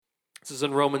This is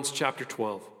in Romans chapter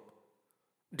 12.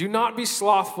 Do not be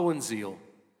slothful in zeal.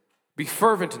 Be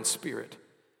fervent in spirit.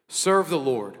 Serve the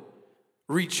Lord.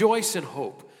 Rejoice in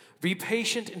hope. Be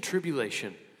patient in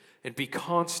tribulation. And be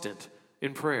constant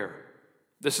in prayer.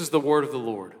 This is the word of the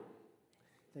Lord.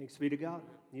 Thanks be to God.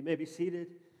 You may be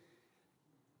seated.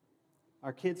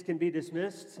 Our kids can be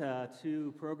dismissed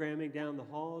to programming down the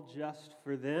hall just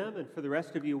for them. And for the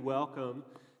rest of you, welcome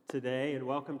today. And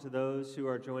welcome to those who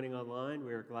are joining online.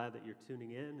 We are glad that you're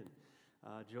tuning in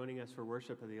and joining us for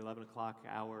worship at the 11 o'clock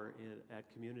hour at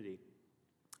Community.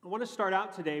 I want to start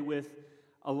out today with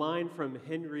a line from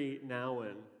Henry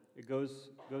Nouwen. It goes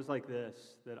like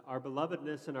this, that our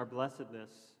belovedness and our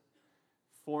blessedness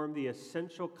form the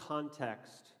essential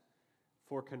context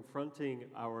for confronting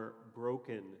our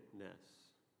brokenness.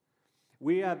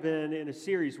 We have been in a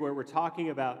series where we're talking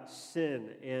about sin,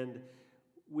 and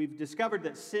we've discovered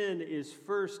that sin is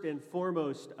first and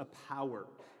foremost a power.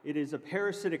 It is a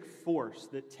parasitic force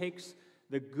that takes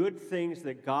the good things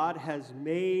that God has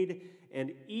made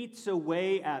and eats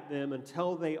away at them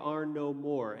until they are no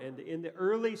more. And in the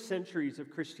early centuries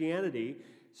of Christianity,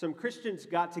 some Christians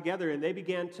got together and they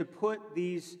began to put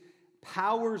these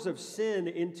powers of sin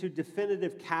into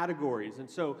definitive categories. And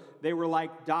so they were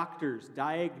like doctors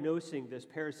diagnosing this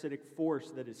parasitic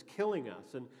force that is killing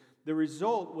us. And the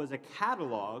result was a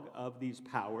catalog of these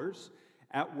powers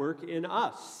at work in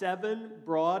us. 7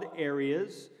 broad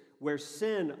areas where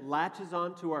sin latches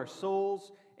onto our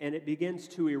souls and it begins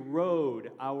to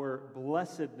erode our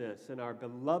blessedness and our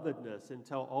belovedness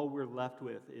until all we're left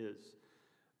with is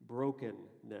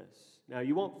brokenness. Now,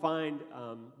 you won't find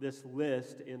this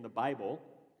list in the Bible,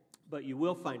 but you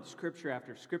will find scripture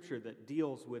after scripture that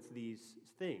deals with these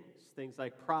things. Things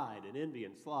like pride and envy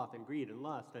and sloth and greed and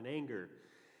lust and anger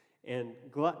and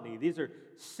gluttony. These are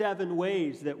 7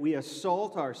 ways that we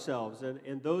assault ourselves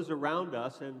and those around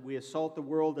us, and we assault the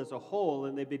world as a whole,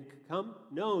 and they become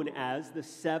known as the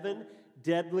 7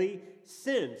 deadly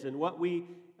sins. And what we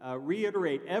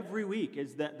reiterate every week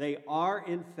is that they are,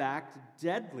 in fact,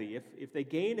 deadly. If they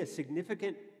gain a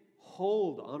significant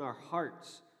hold on our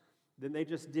hearts, then they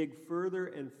just dig further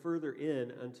and further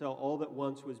in until all that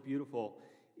once was beautiful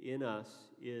in us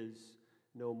is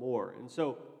no more. And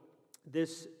so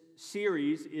this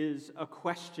series is a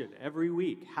question every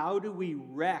week. How do we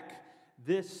wreck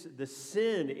the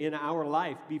sin in our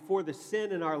life before the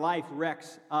sin in our life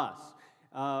wrecks us?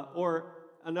 Or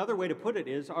another way to put it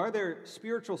is, are there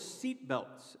spiritual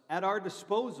seatbelts at our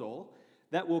disposal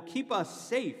that will keep us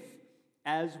safe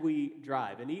as we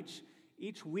drive? And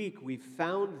each week we've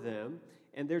found them,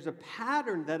 and there's a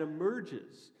pattern that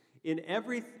emerges in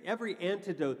every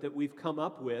antidote that we've come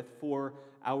up with for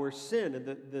our sin.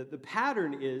 And the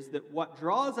pattern is that what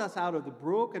draws us out of the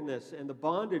brokenness and the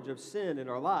bondage of sin in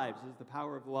our lives is the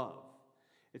power of love.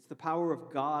 It's the power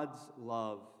of God's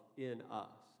love in us.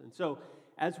 And so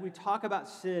as we talk about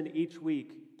sin each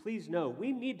week, please know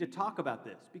we need to talk about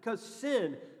this because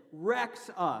sin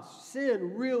wrecks us.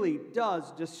 Sin really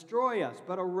does destroy us.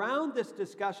 But around this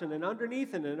discussion and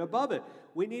underneath it and above it,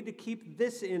 we need to keep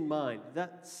this in mind,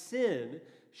 that sin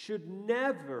should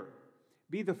never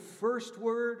be the first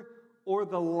word or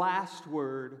the last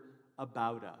word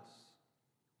about us.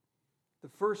 The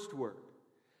first word,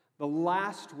 the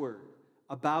last word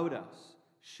about us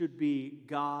should be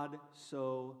God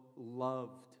so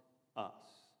loved us.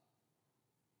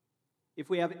 If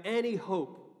we have any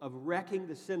hope of wrecking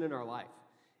the sin in our life,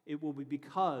 it will be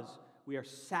because we are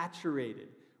saturated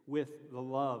with the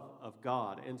love of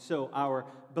God. And so our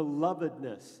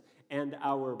belovedness and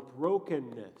our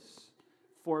brokenness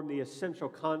form the essential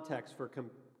context for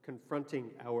confronting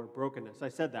our brokenness. I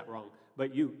said that wrong,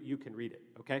 but you can read it,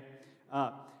 okay?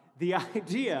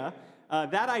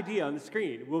 That idea on the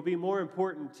screen will be more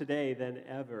important today than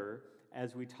ever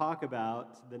as we talk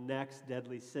about the next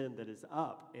deadly sin that is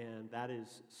up, and that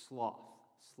is sloth.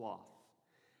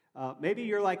 Maybe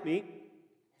you're like me.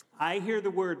 I hear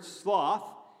the word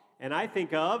sloth, and I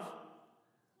think of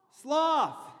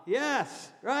sloth. Yes,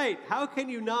 right. How can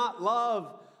you not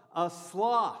love a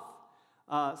sloth?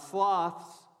 Sloths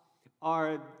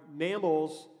are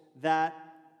mammals that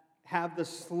have the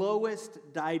slowest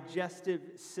digestive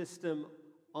system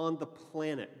on the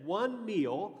planet. One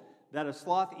meal that a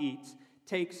sloth eats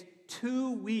takes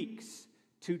 2 weeks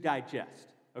to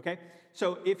digest, okay?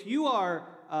 So if you are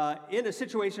in a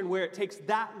situation where it takes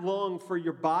that long for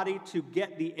your body to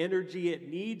get the energy it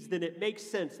needs, then it makes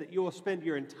sense that you will spend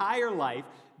your entire life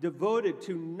devoted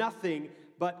to nothing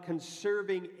but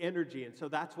conserving energy. And so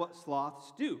that's what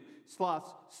sloths do.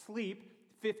 Sloths sleep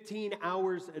 15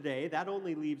 hours a day. That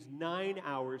only leaves 9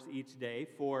 hours each day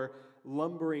for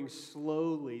lumbering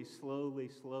slowly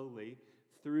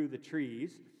through the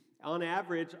trees. On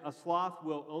average, a sloth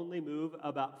will only move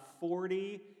about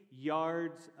 40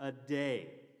 yards a day.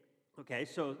 Okay,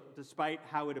 so despite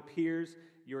how it appears,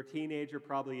 your teenager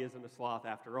probably isn't a sloth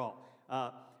after all.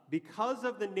 Because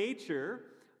of the nature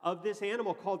of this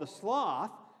animal called a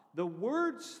sloth, the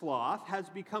word sloth has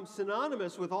become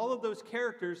synonymous with all of those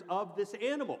characters of this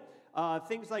animal.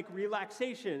 Things like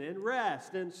relaxation and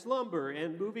rest and slumber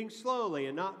and moving slowly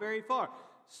and not very far.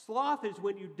 Sloth is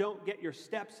when you don't get your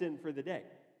steps in for the day.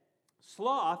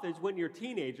 Sloth is when your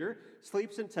teenager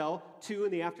sleeps until 2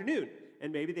 in the afternoon.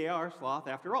 And maybe they are sloth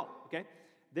after all, okay?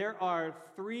 There are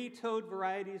 3-toed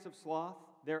varieties of sloth.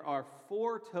 There are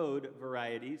 4-toed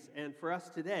varieties. And for us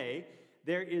today,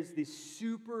 there is the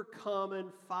super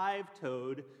common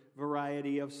 5-toed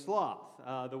variety of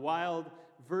sloth. The wild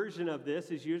version of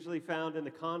this is usually found in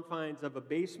the confines of a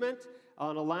basement,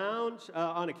 on a lounge,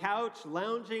 on a couch,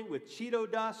 lounging with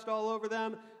Cheeto dust all over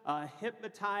them,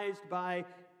 hypnotized by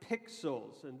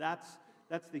pixels. And that's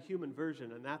the human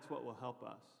version, and that's what will help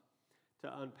us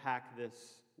to unpack this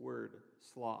word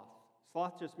sloth.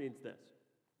 Sloth just means this: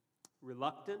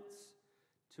 reluctance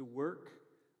to work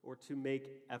or to make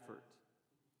effort.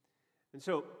 And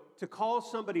so to call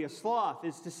somebody a sloth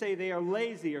is to say they are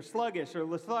lazy or sluggish or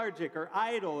lethargic or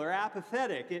idle or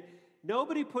apathetic.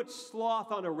 Nobody puts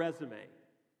sloth on a resume.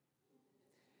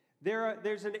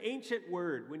 There's an ancient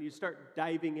word when you start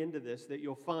diving into this that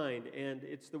you'll find, and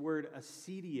it's the word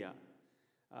acedia.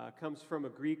 Comes from a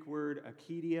Greek word,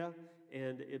 akidia,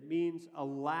 and it means a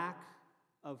lack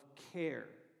of care.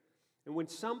 And when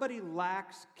somebody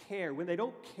lacks care, when they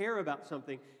don't care about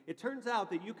something, it turns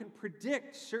out that you can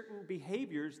predict certain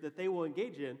behaviors that they will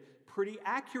engage in pretty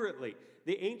accurately.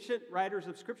 The ancient writers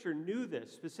of Scripture knew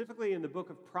this, specifically in the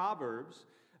book of Proverbs.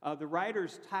 The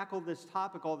writers tackle this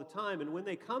topic all the time, and when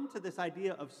they come to this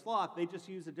idea of sloth, they just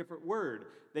use a different word.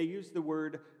 They use the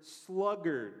word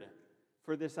sluggard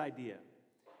for this idea.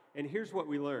 And here's what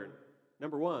we learn.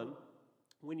 Number one,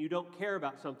 when you don't care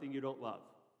about something, you don't love.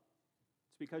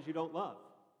 It's because you don't love.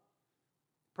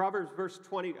 Proverbs verse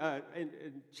 20,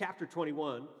 in chapter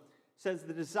 21 says,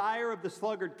 "The desire of the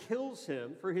sluggard kills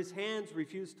him, for his hands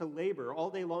refuse to labor. All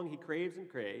day long he craves and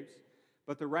craves,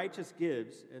 but the righteous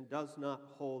gives and does not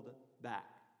hold back."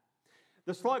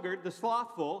 The sluggard, the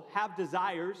slothful, have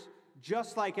desires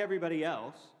just like everybody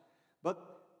else, but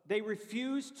they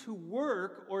refuse to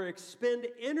work or expend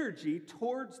energy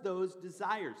towards those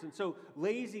desires. And so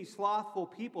lazy, slothful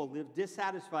people live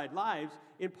dissatisfied lives,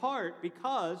 in part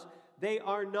because they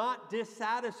are not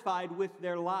dissatisfied with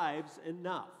their lives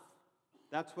enough.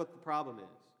 That's what the problem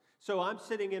is. So I'm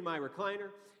sitting in my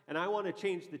recliner, and I want to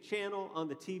change the channel on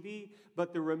the TV,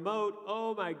 but the remote,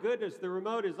 oh my goodness, the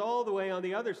remote is all the way on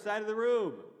the other side of the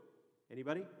room.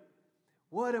 Anybody?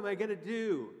 What am I going to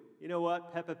do? You know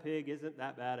what? Peppa Pig isn't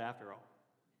that bad after all.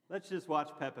 Let's just watch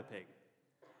Peppa Pig.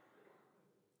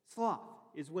 Sloth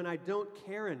is when I don't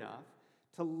care enough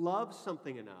to love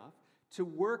something enough, to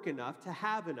work enough, to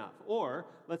have enough. Or,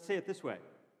 let's say it this way: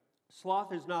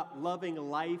 sloth is not loving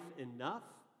life enough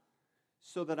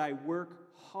so that I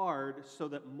work hard so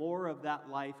that more of that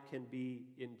life can be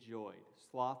enjoyed.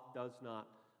 Sloth does not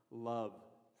love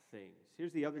things.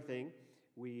 Here's the other thing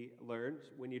we learned: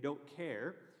 when you don't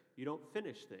care, you don't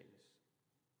finish things.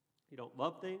 You don't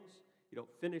love things. You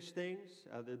don't finish things.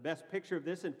 The best picture of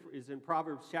this is in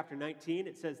Proverbs chapter 19.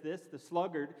 It says this: "The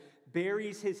sluggard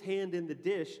buries his hand in the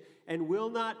dish and will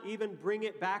not even bring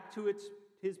it back to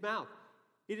his mouth."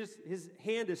 His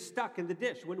hand is stuck in the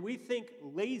dish. When we think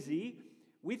lazy,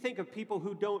 we think of people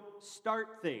who don't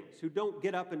start things, who don't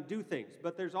get up and do things.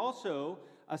 But there's also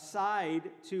a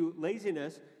side to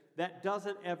laziness that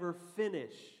doesn't ever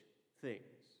finish things.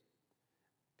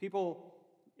 People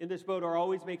in this boat are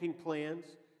always making plans.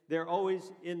 They're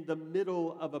always in the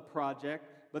middle of a project,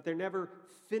 but they're never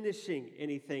finishing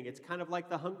anything. It's kind of like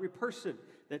the hungry person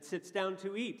that sits down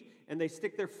to eat, and they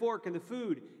stick their fork in the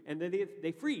food, and then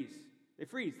they freeze. They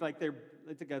freeze like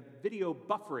it's like a video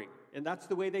buffering, and that's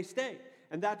the way they stay.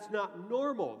 And that's not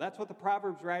normal. That's what the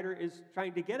Proverbs writer is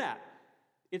trying to get at.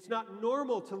 It's not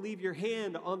normal to leave your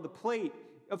hand on the plate.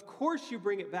 Of course you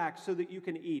bring it back so that you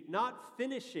can eat. Not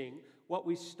finishing what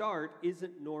we start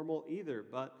isn't normal either,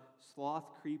 but sloth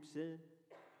creeps in.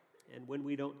 And when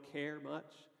we don't care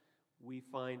much, we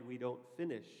find we don't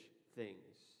finish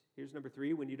things. Here's number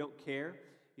 3. When you don't care,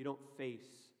 you don't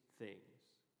face things.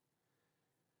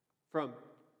 From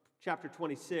chapter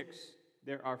 26,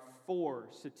 there are 4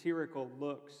 satirical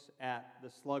looks at the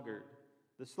sluggard.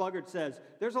 The sluggard says,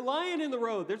 "There's a lion in the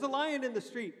road. There's a lion in the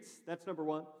streets." That's number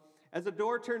 1. As a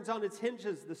door turns on its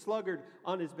hinges, the sluggard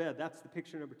on his bed. That's the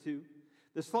picture number 2.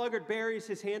 The sluggard buries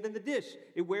his hand in the dish.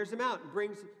 It wears him out and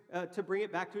brings to bring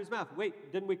it back to his mouth.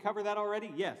 Wait, didn't we cover that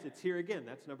already? Yes, it's here again.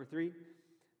 That's number 3.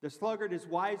 The sluggard is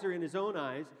wiser in his own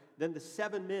eyes than the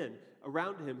 7 men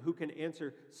around him who can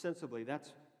answer sensibly.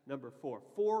 That's number 4.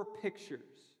 4 pictures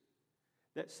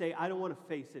that say, I don't want to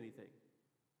face anything.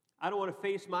 I don't want to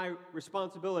face my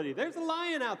responsibility. There's a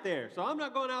lion out there, so I'm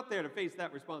not going out there to face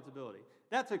that responsibility.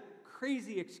 That's a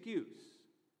crazy excuse.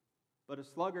 But a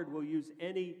sluggard will use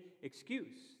any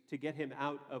excuse to get him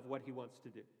out of what he wants to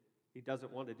do. He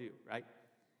doesn't want to do, right?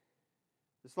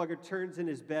 The sluggard turns in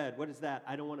his bed. What is that?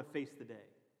 I don't want to face the day.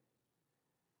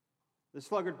 The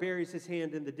sluggard buries his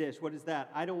hand in the dish. What is that?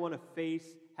 I don't want to face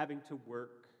having to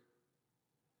work.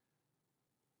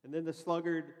 And then the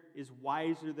sluggard is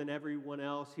wiser than everyone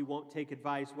else. He won't take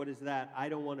advice. What is that? I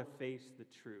don't want to face the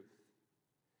truth.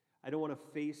 I don't want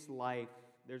to face life.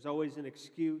 There's always an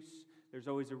excuse. There's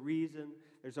always a reason.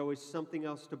 There's always something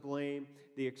else to blame.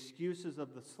 The excuses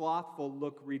of the slothful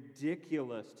look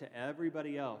ridiculous to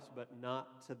everybody else, but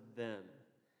not to them.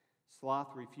 Sloth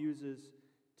refuses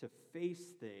to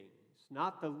face things,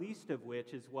 not the least of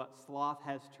which is what sloth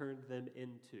has turned them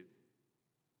into.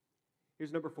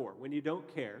 Here's number 4. When you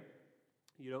don't care,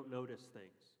 you don't notice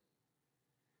things.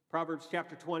 Proverbs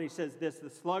chapter 20 says this, the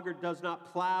sluggard does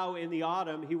not plow in the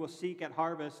autumn. He will seek at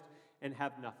harvest and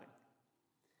have nothing.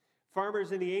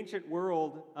 Farmers in the ancient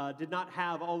world did not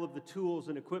have all of the tools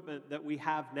and equipment that we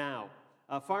have now.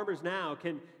 Farmers now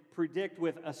can predict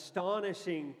with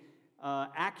astonishing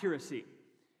accuracy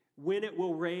when it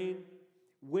will rain,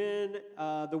 when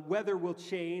the weather will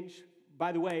change.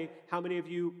 By the way, how many of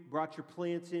you brought your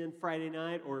plants in Friday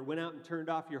night or went out and turned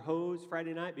off your hose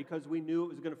Friday night because we knew it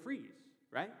was going to freeze,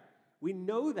 right? We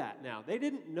know that now. They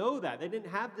didn't know that. They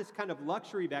didn't have this kind of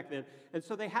luxury back then. And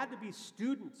so they had to be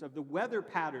students of the weather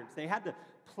patterns. They had to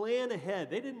plan ahead.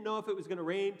 They didn't know if it was going to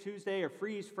rain Tuesday or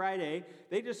freeze Friday.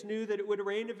 They just knew that it would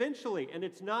rain eventually. And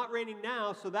it's not raining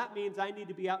now, so that means I need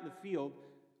to be out in the field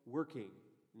working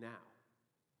now.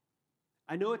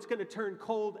 I know it's going to turn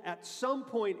cold at some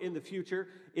point in the future.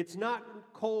 It's not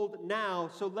cold now,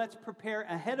 so let's prepare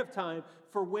ahead of time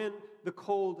for when the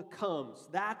cold comes.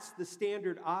 That's the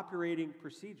standard operating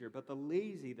procedure. But the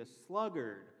lazy, the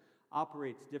sluggard,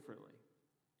 operates differently.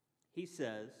 He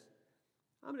says,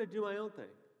 I'm going to do my own thing.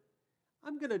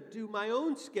 I'm going to do my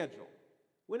own schedule.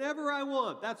 Whenever I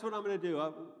want, that's what I'm going to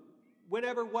do.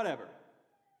 Whenever, whatever.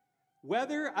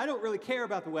 Weather, I don't really care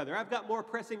about the weather. I've got more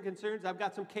pressing concerns. I've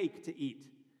got some cake to eat.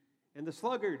 And the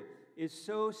sluggard is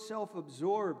so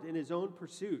self-absorbed in his own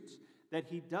pursuits that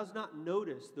he does not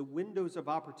notice the windows of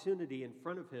opportunity in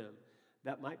front of him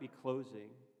that might be closing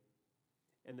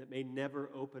and that may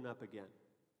never open up again.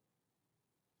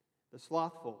 The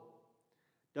slothful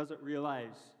doesn't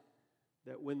realize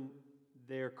that when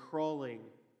they're crawling,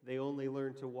 they only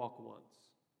learn to walk once,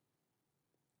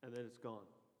 and then it's gone.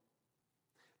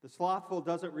 The slothful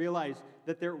doesn't realize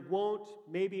that there won't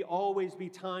maybe always be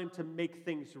time to make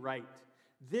things right.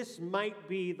 This might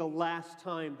be the last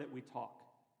time that we talk.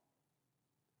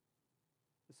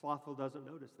 The slothful doesn't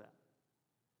notice that.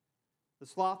 The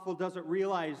slothful doesn't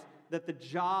realize that the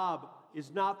job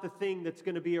is not the thing that's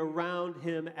going to be around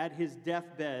him at his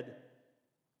deathbed.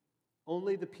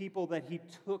 Only the people that he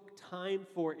took time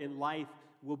for in life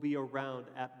will be around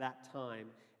at that time,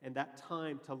 and that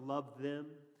time to love them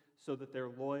so that they're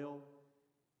loyal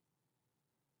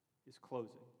is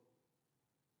closing.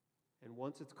 And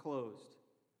once it's closed,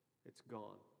 it's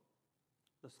gone.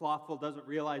 The slothful doesn't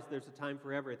realize there's a time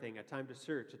for everything, a time to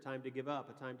search, a time to give up,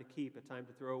 a time to keep, a time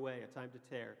to throw away, a time to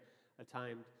tear, a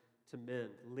time to mend.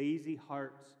 Lazy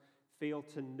hearts fail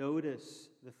to notice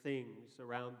the things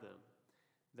around them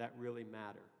that really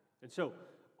matter. And so,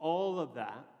 all of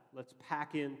that, let's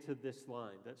pack into this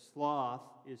line, that sloth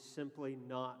is simply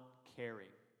not caring.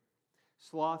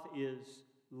 Sloth is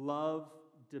love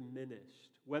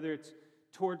diminished. Whether it's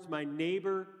towards my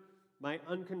neighbor, my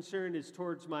unconcern is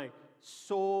towards my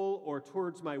soul or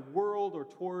towards my world or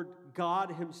toward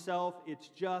God himself. It's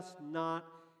just not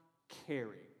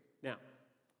caring. Now,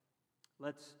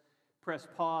 let's press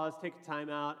pause, take a time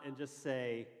out, and just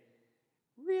say,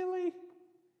 really?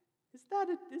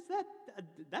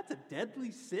 That's a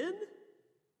deadly sin?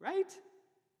 Right?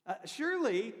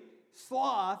 Surely,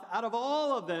 sloth, out of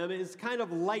all of them, is kind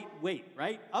of lightweight,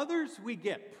 right? Others we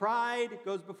get. Pride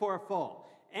goes before a fall.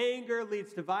 Anger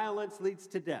leads to violence, leads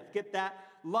to death. Get that?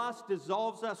 Lust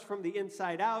dissolves us from the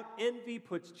inside out. Envy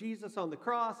puts Jesus on the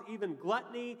cross. Even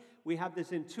gluttony, we have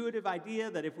this intuitive idea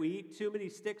that if we eat too many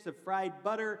sticks of fried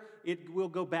butter, it will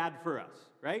go bad for us,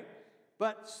 right?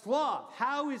 But sloth,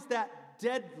 how is that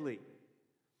deadly.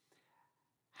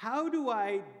 How do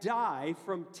I die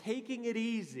from taking it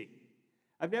easy?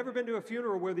 I've never been to a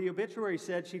funeral where the obituary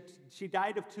said she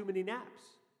died of too many naps.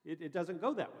 It doesn't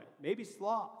go that way. Maybe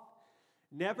sloth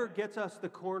never gets us the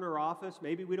corner office.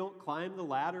 Maybe we don't climb the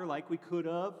ladder like we could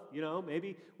have.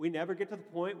 Maybe we never get to the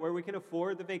point where we can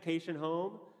afford the vacation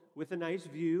home with a nice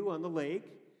view on the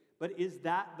lake. But is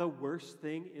that the worst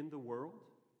thing in the world?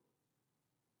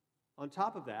 On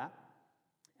top of that,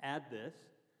 add this: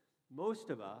 most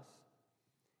of us,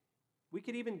 we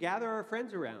could even gather our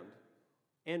friends around,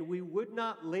 and we would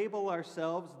not label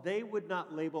ourselves, they would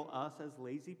not label us as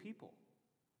lazy people,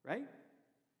 right?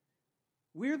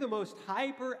 We're the most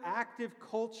hyperactive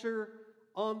culture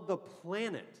on the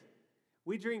planet.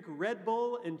 We drink Red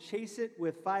Bull and chase it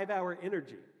with 5-hour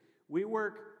energy. We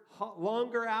work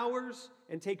longer hours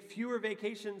and take fewer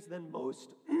vacations than most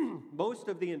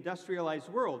of the industrialized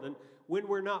world. And when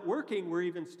we're not working, we're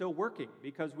even still working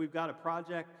because we've got a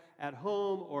project at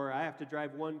home, or I have to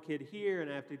drive one kid here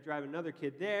and I have to drive another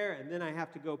kid there, and then I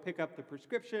have to go pick up the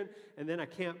prescription, and then I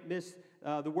can't miss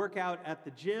the workout at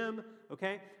the gym,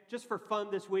 okay? Just for fun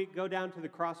this week, go down to the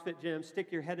CrossFit gym,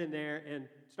 stick your head in there, and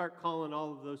start calling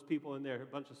all of those people in there a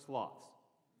bunch of sloths.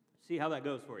 See how that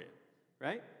goes for you,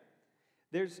 right?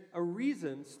 There's a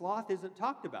reason sloth isn't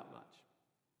talked about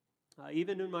much.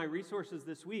 Even in my resources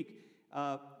this week,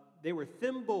 they were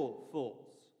thimblefuls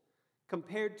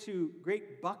compared to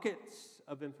great buckets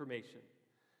of information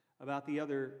about the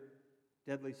other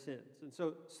deadly sins. And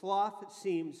so sloth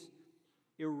seems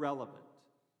irrelevant.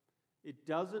 It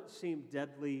doesn't seem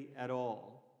deadly at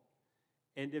all.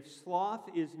 And if sloth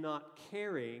is not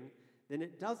caring, then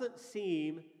it doesn't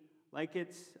seem like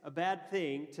it's a bad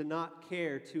thing to not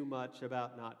care too much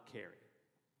about not caring.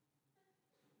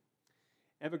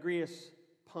 Evagrius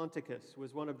Ponticus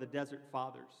was one of the desert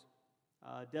fathers.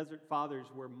 Desert fathers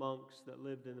were monks that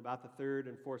lived in about the 3rd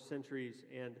and 4th centuries,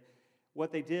 and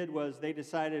what they did was they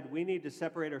decided we need to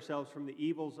separate ourselves from the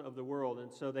evils of the world,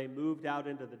 and so they moved out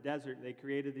into the desert, and they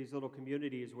created these little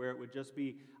communities where it would just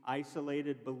be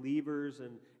isolated believers,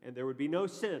 and there would be no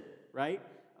sin, right?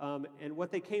 And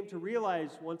what they came to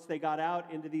realize once they got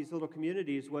out into these little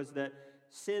communities was that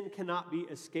sin cannot be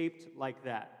escaped like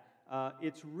that.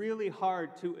 It's really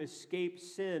hard to escape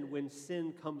sin when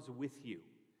sin comes with you.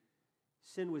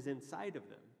 Sin was inside of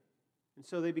them. And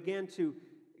so they began to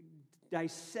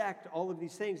dissect all of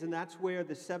these things, and that's where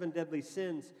the 7 deadly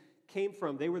sins came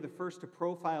from. They were the first to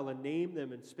profile and name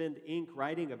them and spend ink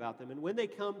writing about them. And when they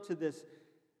come to this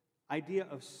idea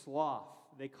of sloth,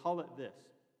 they call it this: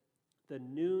 the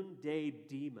noonday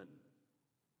demon.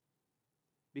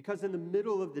 Because in the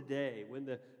middle of the day, when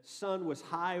the sun was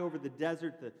high over the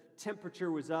desert, the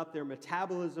temperature was up, their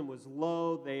metabolism was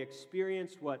low, they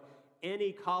experienced what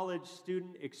any college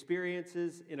student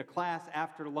experiences in a class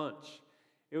after lunch.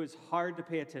 It was hard to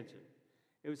pay attention.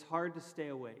 It was hard to stay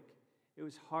awake. It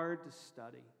was hard to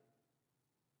study.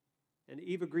 And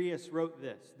Evagrius wrote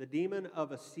this: the demon of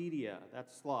acedia,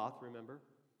 that's sloth, remember,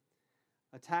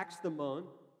 attacks the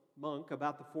monk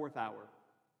about the 4th hour.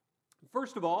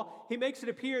 First of all, he makes it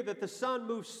appear that the sun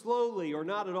moves slowly or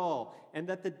not at all, and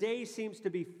that the day seems to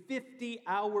be 50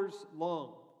 hours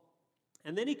long.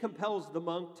 And then he compels the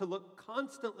monk to look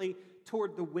constantly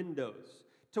toward the windows,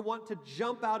 to want to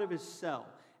jump out of his cell.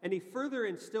 And he further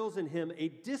instills in him a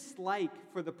dislike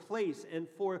for the place and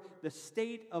for the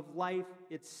state of life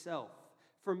itself,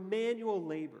 for manual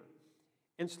labor.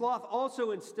 And sloth also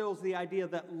instills the idea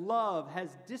that love has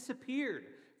disappeared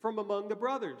from among the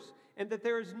brothers, and that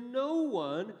there is no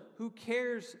one who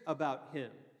cares about him.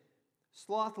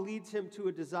 Sloth leads him to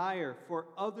a desire for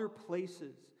other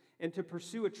places and to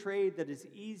pursue a trade that is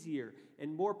easier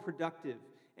and more productive.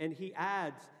 And he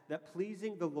adds that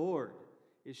pleasing the Lord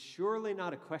is surely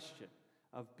not a question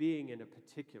of being in a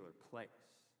particular place.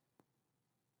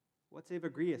 What's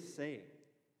Evagrius saying?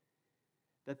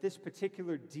 That this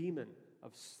particular demon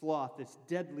of sloth, this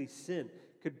deadly sin,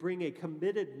 could bring a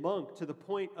committed monk to the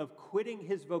point of quitting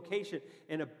his vocation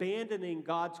and abandoning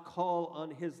God's call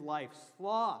on his life.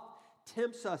 Sloth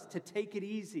tempts us to take it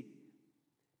easy,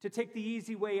 to take the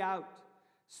easy way out.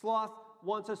 Sloth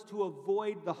wants us to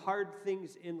avoid the hard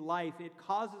things in life. It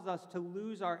causes us to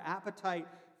lose our appetite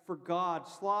for God.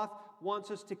 Sloth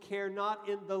wants us to care not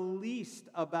in the least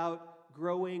about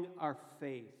growing our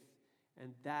faith.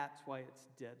 And that's why it's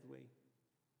deadly.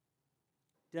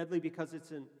 Deadly because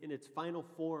it's in its final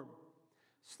form.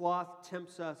 Sloth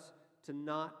tempts us to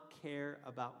not care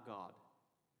about God.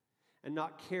 And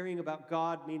not caring about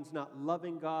God means not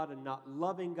loving God, and not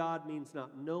loving God means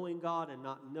not knowing God, and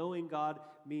not knowing God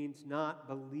means not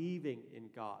believing in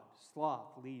God.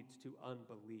 Sloth leads to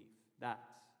unbelief. That's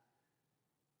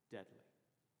deadly.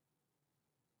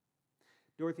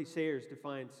 Dorothy Sayers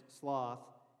defines sloth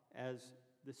as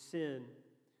the sin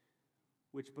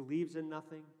which believes in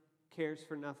nothing, cares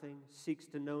for nothing, seeks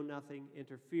to know nothing,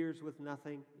 interferes with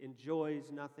nothing,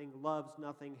 enjoys nothing, loves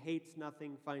nothing, hates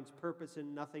nothing, finds purpose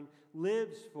in nothing,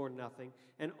 lives for nothing,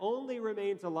 and only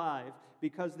remains alive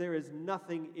because there is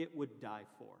nothing it would die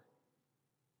for.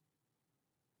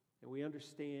 And we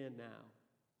understand now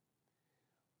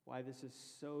why this is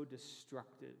so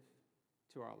destructive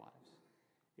to our lives.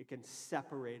 It can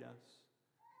separate us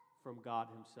from God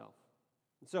himself.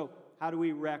 And so, how do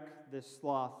we wreck this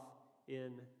sloth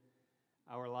in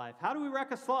our life? How do we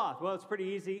wreck a sloth? Well, it's pretty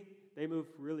easy. They move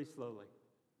really slowly.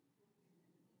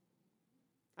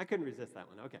 I couldn't resist that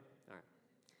one. Okay, all right.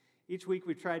 Each week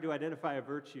we tried to identify a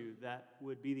virtue that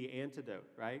would be the antidote,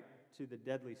 right, to the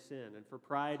deadly sin. And for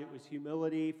pride, it was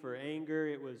humility. For anger,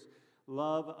 it was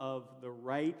love of the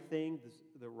right thing,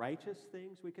 the righteous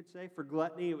things, we could say. For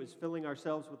gluttony, it was filling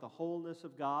ourselves with the wholeness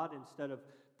of God instead of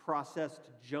processed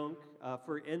junk.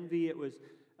 For envy, it was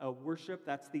worship.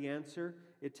 That's the answer.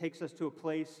 It takes us to a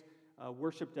place,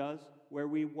 worship does, where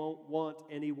we won't want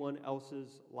anyone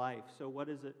else's life. So what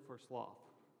is it for sloth?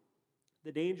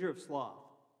 The danger of sloth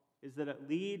is that it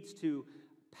leads to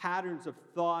patterns of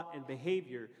thought and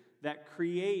behavior that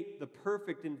create the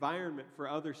perfect environment for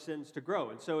other sins to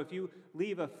grow. And so if you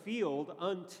leave a field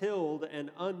untilled and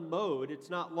unmowed,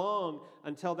 it's not long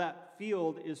until that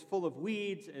field is full of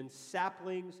weeds and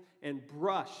saplings and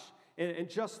brush. And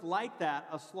just like that,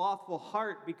 a slothful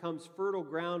heart becomes fertile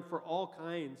ground for all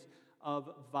kinds of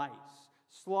vice.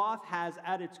 Sloth has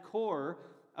at its core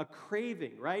a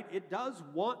craving, right? It does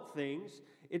want things.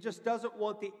 It just doesn't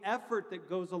want the effort that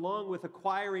goes along with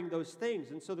acquiring those things.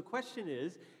 And so the question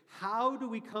is, how do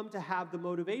we come to have the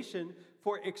motivation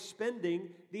for expending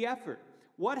the effort?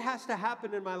 What has to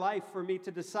happen in my life for me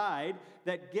to decide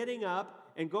that getting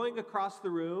up and going across the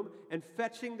room and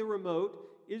fetching the remote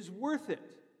is worth it?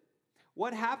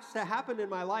 What has to happen in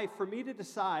my life for me to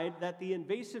decide that the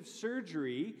invasive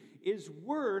surgery is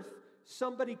worth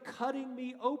somebody cutting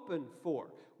me open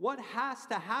for? What has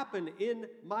to happen in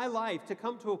my life to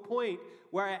come to a point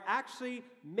where I actually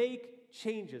make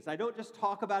changes? I don't just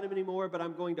talk about him anymore, but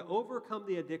I'm going to overcome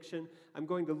the addiction. I'm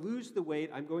going to lose the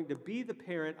weight. I'm going to be the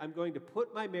parent. I'm going to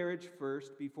put my marriage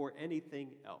first before anything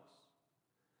else.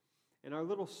 And our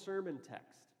little sermon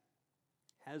text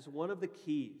has one of the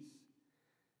keys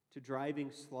to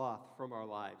driving sloth from our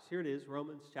lives. Here it is,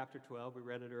 Romans chapter 12. We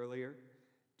read it earlier.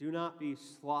 Do not be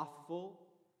slothful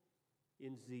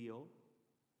in zeal,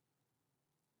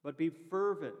 but be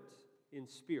fervent in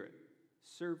spirit.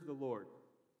 Serve the Lord.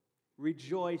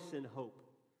 Rejoice in hope.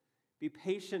 Be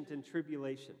patient in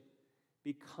tribulation.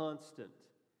 Be constant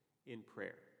in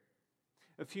prayer.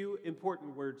 A few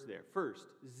important words there. First,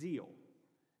 zeal.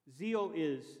 Zeal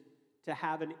is to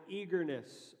have an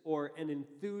eagerness or an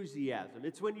enthusiasm.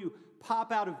 It's when you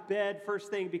pop out of bed first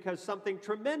thing because something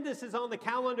tremendous is on the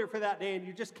calendar for that day and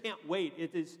you just can't wait.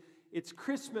 It's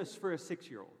Christmas for a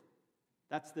 6-year-old.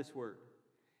 That's this word.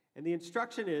 And the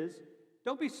instruction is,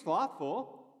 don't be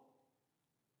slothful.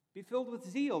 Be filled with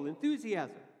zeal,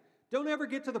 enthusiasm. Don't ever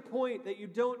get to the point that you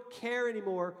don't care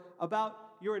anymore about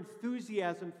your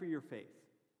enthusiasm for your faith.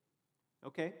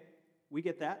 Okay, we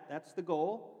get that. That's the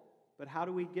goal. But how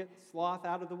do we get sloth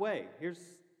out of the way? Here's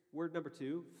word number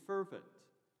 2, fervent.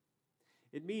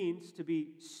 It means to be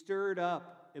stirred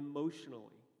up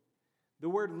emotionally. The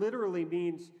word literally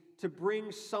means to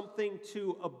bring something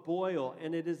to a boil,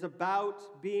 and it is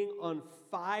about being on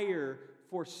fire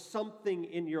for something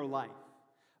in your life.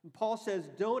 And Paul says,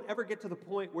 don't ever get to the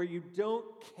point where you don't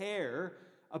care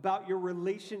about your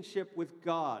relationship with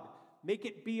God. Make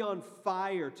it be on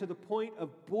fire to the point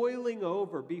of boiling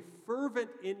over. Be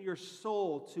fervent in your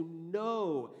soul to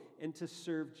know and to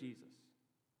serve Jesus.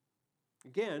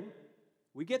 Again,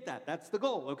 we get that. That's the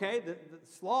goal, okay? The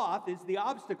sloth is the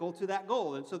obstacle to that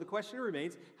goal. And so the question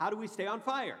remains, how do we stay on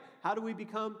fire? How do we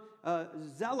become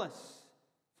zealous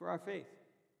for our faith?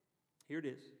 Here it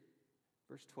is,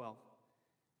 verse 12.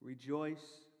 Rejoice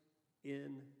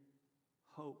in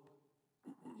hope.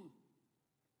 Do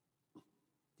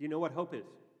you know what hope is?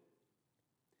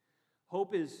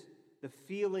 Hope is the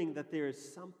feeling that there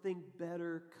is something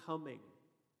better coming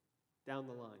down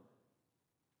the line.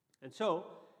 And so,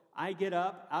 I get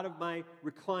up out of my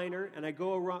recliner and I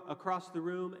go across the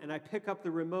room and I pick up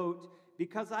the remote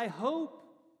because I hope.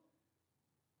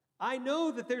 I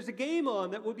know that there's a game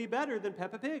on that will be better than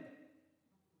Peppa Pig.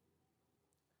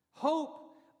 Hope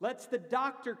lets the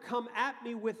doctor come at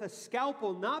me with a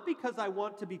scalpel, not because I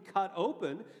want to be cut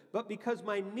open, but because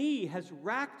my knee has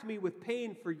racked me with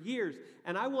pain for years,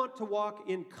 and I want to walk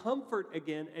in comfort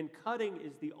again, and cutting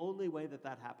is the only way that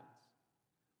happens.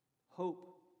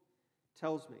 Hope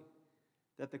tells me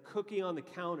that the cookie on the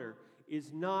counter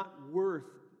is not worth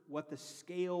what the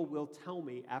scale will tell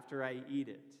me after I eat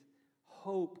it.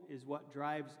 Hope is what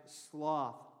drives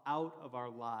sloth out of our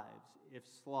lives if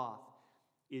sloth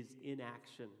is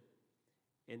inaction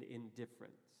and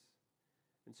indifference.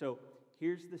 And so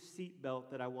here's the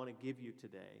seatbelt that I want to give you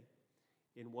today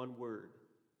in one word: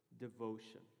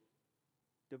 devotion.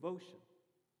 Devotion.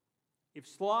 If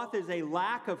sloth is a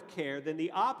lack of care, then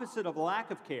the opposite of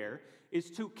lack of care is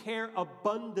to care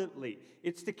abundantly.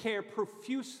 It's to care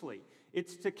profusely.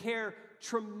 It's to care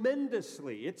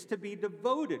tremendously. It's to be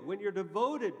devoted. When you're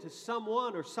devoted to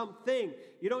someone or something,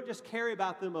 you don't just care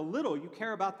about them a little, you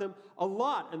care about them a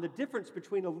lot. And the difference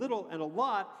between a little and a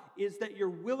lot is that you're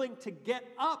willing to get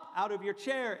up out of your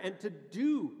chair and to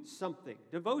do something.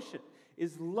 Devotion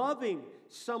is loving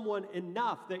someone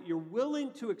enough that you're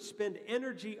willing to expend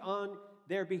energy on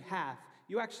their behalf.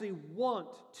 You actually want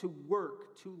to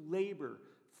work, to labor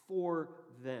for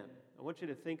them. I want you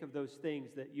to think of those things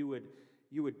that you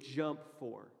would jump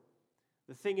for.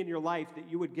 The thing in your life that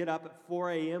you would get up at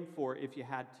 4 a.m. for if you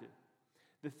had to.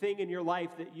 The thing in your life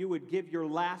that you would give your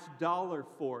last dollar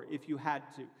for if you had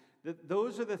to.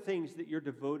 Those are the things that you're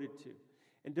devoted to.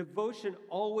 And devotion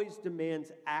always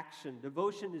demands action.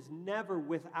 Devotion is never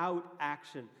without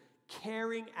action.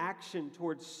 Caring action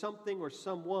towards something or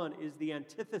someone is the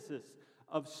antithesis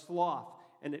of sloth,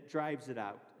 and it drives it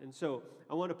out. And so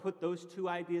I want to put those two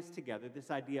ideas together, this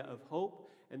idea of hope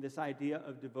and this idea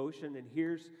of devotion. And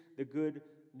here's the good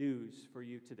news for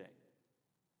you today.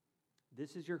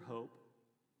 This is your hope,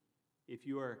 if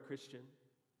you are a Christian,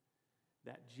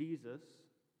 that Jesus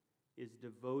is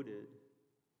devoted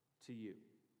to you.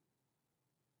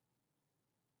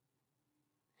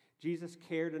 Jesus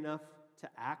cared enough to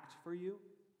act for you,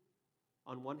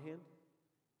 on one hand.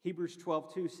 Hebrews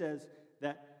 12:2 says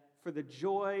that for the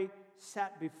joy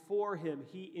set before him,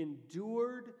 he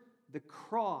endured the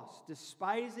cross,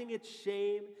 despising its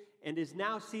shame, and is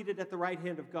now seated at the right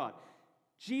hand of God.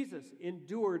 Jesus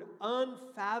endured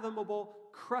unfathomable,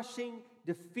 crushing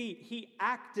defeat. He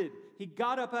acted. He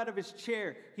got up out of his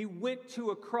chair. He went to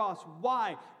a cross.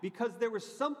 Why? Because there was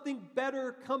something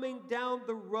better coming down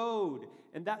the road.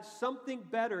 And that something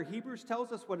better, Hebrews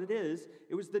tells us what it is.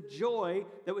 It was the joy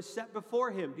that was set before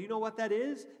him. Do you know what that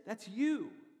is? That's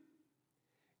you.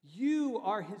 You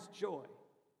are his joy.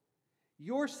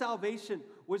 Your salvation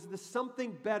was the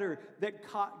something better that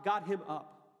got him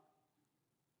up.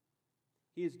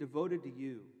 He is devoted to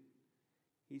you.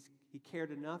 He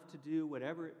cared enough to do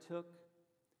whatever it took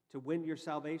to win your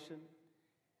salvation,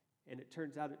 and it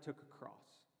turns out it took a cross.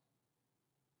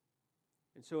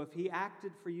 And so if he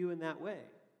acted for you in that way,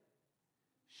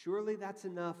 surely that's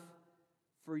enough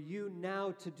for you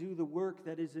now to do the work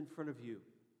that is in front of you.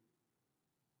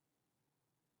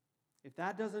 If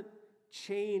that doesn't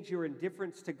change your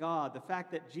indifference to God, the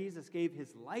fact that Jesus gave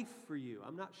his life for you,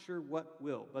 I'm not sure what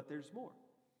will, but there's more.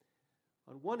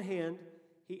 On one hand,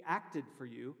 he acted for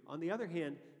you. On the other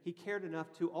hand, he cared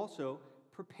enough to also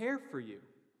prepare for you.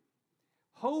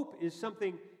 Hope is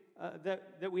something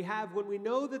that we have when we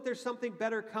know that there's something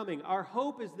better coming. Our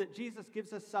hope is that Jesus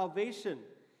gives us salvation.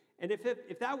 And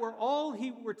if that were all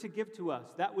he were to give to us,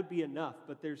 that would be enough.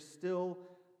 But there's still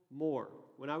more.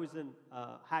 When I was in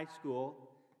high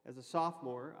school as a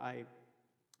sophomore, I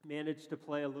managed to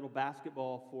play a little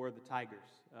basketball for the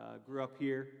Tigers. Grew up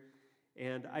here.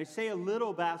 And I say a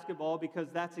little basketball because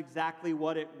that's exactly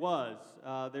what it was.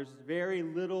 There's very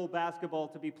little basketball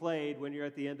to be played when you're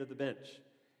at the end of the bench.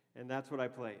 And that's what I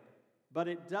played. But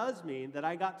it does mean that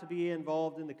I got to be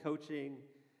involved in the coaching.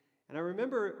 And I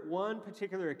remember one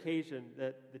particular occasion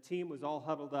that the team was all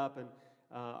huddled up, and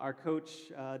our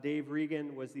coach, Dave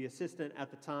Regan, was the assistant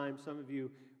at the time. Some of you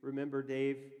remember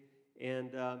Dave.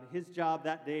 And his job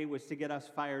that day was to get us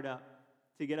fired up,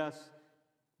 to get us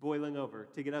boiling over,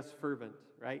 to get us fervent,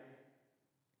 right?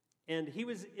 And he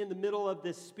was in the middle of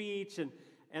this speech, and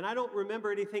I don't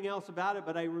remember anything else about it,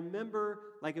 but I remember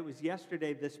like it was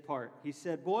yesterday this part. He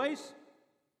said, "Boys,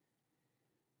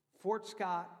 Fort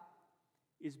Scott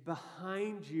is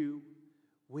behind you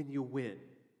when you win."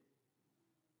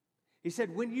 He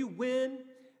said, when you win,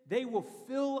 they will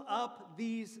fill up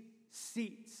these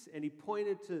seats. And he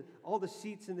pointed to all the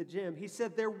seats in the gym. He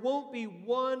said, there won't be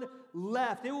one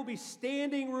left. It will be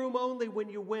standing room only when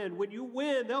you win. When you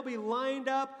win, they'll be lined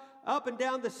up and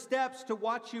down the steps to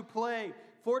watch you play.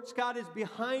 Fort Scott is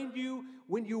behind you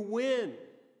when you win.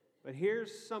 But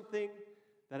here's something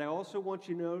that I also want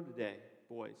you to know today,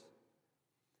 boys,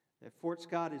 that Fort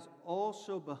Scott is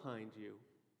also behind you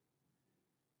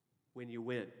when you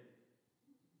win.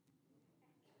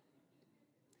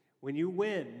 When you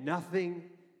win, nothing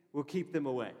will keep them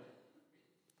away.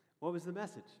 What was the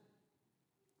message?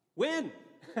 Win!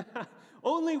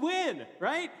 Only win,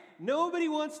 right? Nobody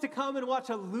wants to come and watch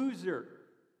a loser.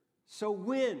 So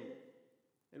win.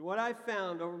 And what I've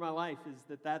found over my life is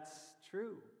that that's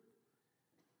true.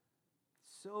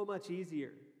 So much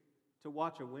easier to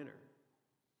watch a winner.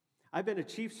 I've been a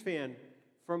Chiefs fan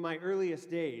from my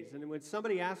earliest days, and when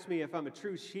somebody asks me if I'm a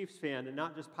true Chiefs fan and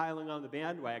not just piling on the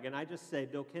bandwagon, I just say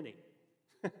Bill Kinney.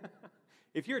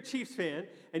 If you're a Chiefs fan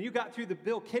and you got through the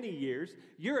Bill Kinney years,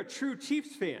 you're a true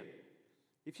Chiefs fan.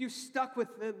 If you stuck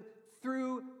with them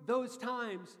through those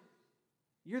times,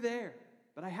 you're there.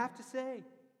 But I have to say,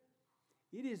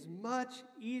 it is much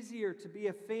easier to be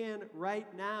a fan right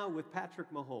now with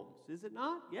Patrick Mahomes, is it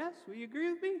not? Yes? Will you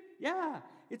agree with me? Yeah.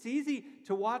 It's easy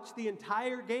to watch the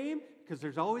entire game because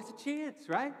there's always a chance,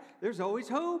 right? There's always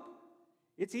hope.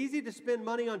 It's easy to spend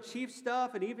money on Chiefs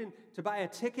stuff and even to buy a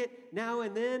ticket now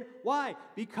and then. Why?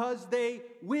 Because they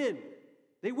win.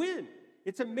 They win.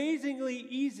 It's amazingly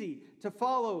easy to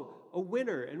follow a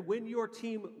winner, and when your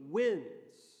team wins,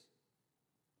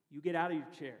 you get out of your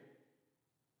chair.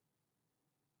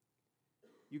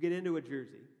 You get into a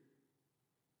jersey.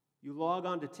 You log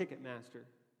on to Ticketmaster.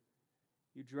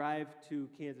 You drive to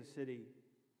Kansas City,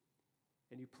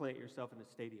 and you plant yourself in a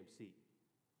stadium seat.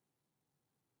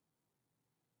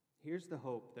 Here's the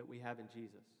hope that we have in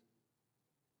Jesus.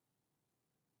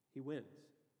 He wins.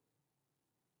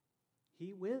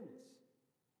 He wins.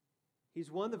 He's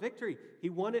won the victory. He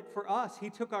won it for us. He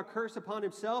took our curse upon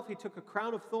himself. He took a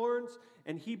crown of thorns,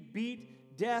 and he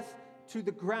beat death to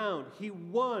the ground. He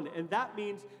won, and that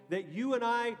means that you and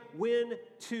I win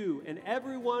too. And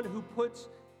everyone who puts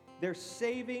their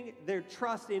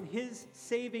trust in his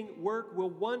saving work will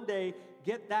one day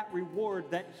get that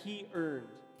reward that he earned.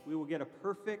 We will get a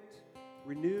perfect,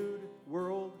 renewed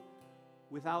world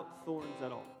without thorns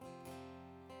at all.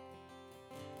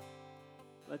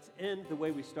 Let's end the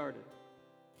way we started.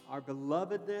 Our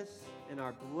belovedness and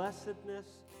our blessedness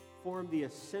form the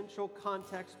essential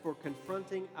context for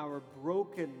confronting our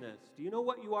brokenness. Do you know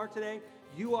what you are today?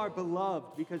 You are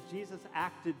beloved because Jesus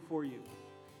acted for you.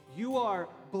 You are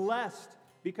blessed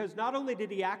because not only did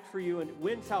he act for you and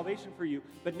win salvation for you,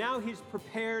 but now he's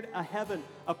prepared a heaven,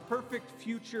 a perfect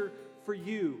future for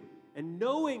you. And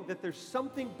knowing that there's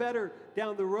something better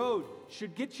down the road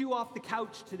should get you off the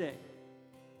couch today.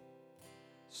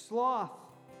 Sloth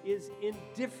is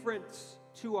indifference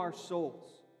to our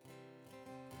souls,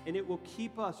 and it will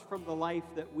keep us from the life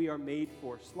that we are made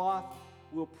for. Sloth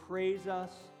will praise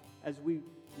us as we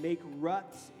make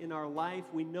ruts in our life.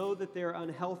 We know that they're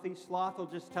unhealthy. Sloth will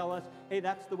just tell us, hey,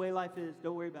 that's the way life is.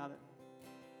 Don't worry about it.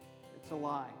 It's a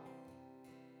lie.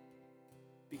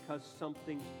 Because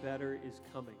something better is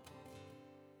coming.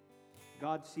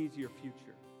 God sees your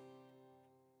future.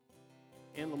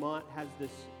 Anne Lamott has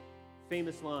this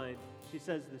famous line. She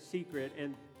says the secret,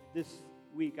 and this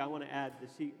week I want to add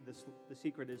the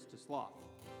secret is to sloth.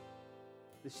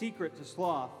 The secret to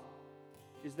sloth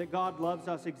is that God loves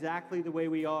us exactly the way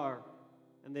we are,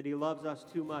 and that he loves us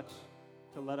too much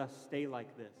to let us stay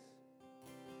like this.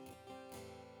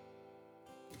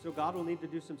 And so God will need to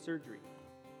do some surgery.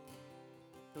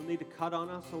 He'll need to cut on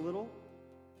us a little,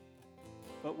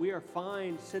 but we are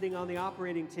fine sitting on the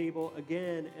operating table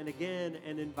again and again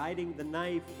and inviting the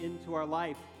knife into our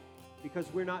life because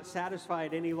we're not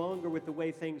satisfied any longer with the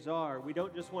way things are. We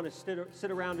don't just want to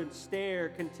sit around and stare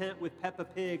content with Peppa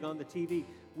Pig on the TV.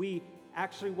 We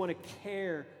actually want to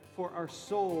care for our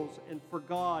souls and for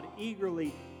God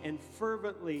eagerly and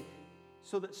fervently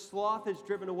so that sloth is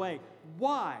driven away.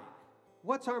 Why?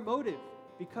 What's our motive?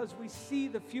 Because we see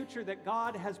the future that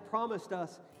God has promised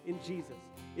us in Jesus.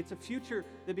 It's a future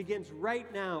that begins right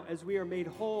now as we are made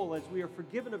whole, as we are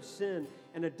forgiven of sin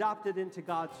and adopted into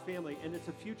God's family. And it's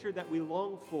a future that we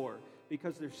long for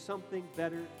because there's something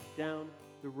better down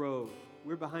the road.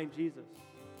 We're behind Jesus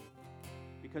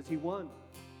because he won.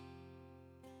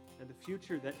 And the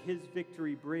future that his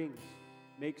victory brings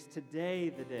makes today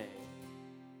the day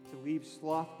to leave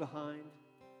sloth behind,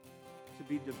 to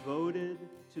be devoted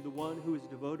to the one who is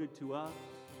devoted to us,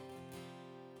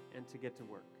 and to get to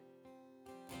work.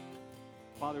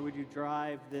 Father, would you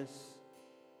drive this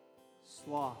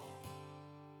sloth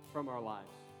from our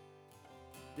lives,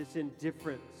 this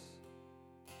indifference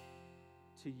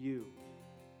to you,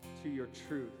 to your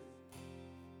truth,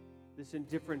 this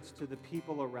indifference to the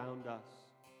people around us.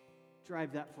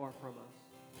 Drive that far from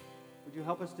us. Would you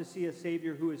help us to see a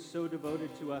Savior who is so devoted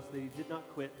to us that he did not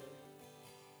quit?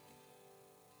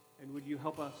 And would you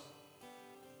help us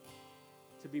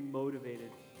to be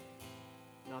motivated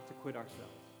not to quit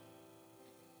ourselves?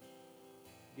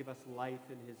 Give us life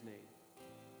in his name.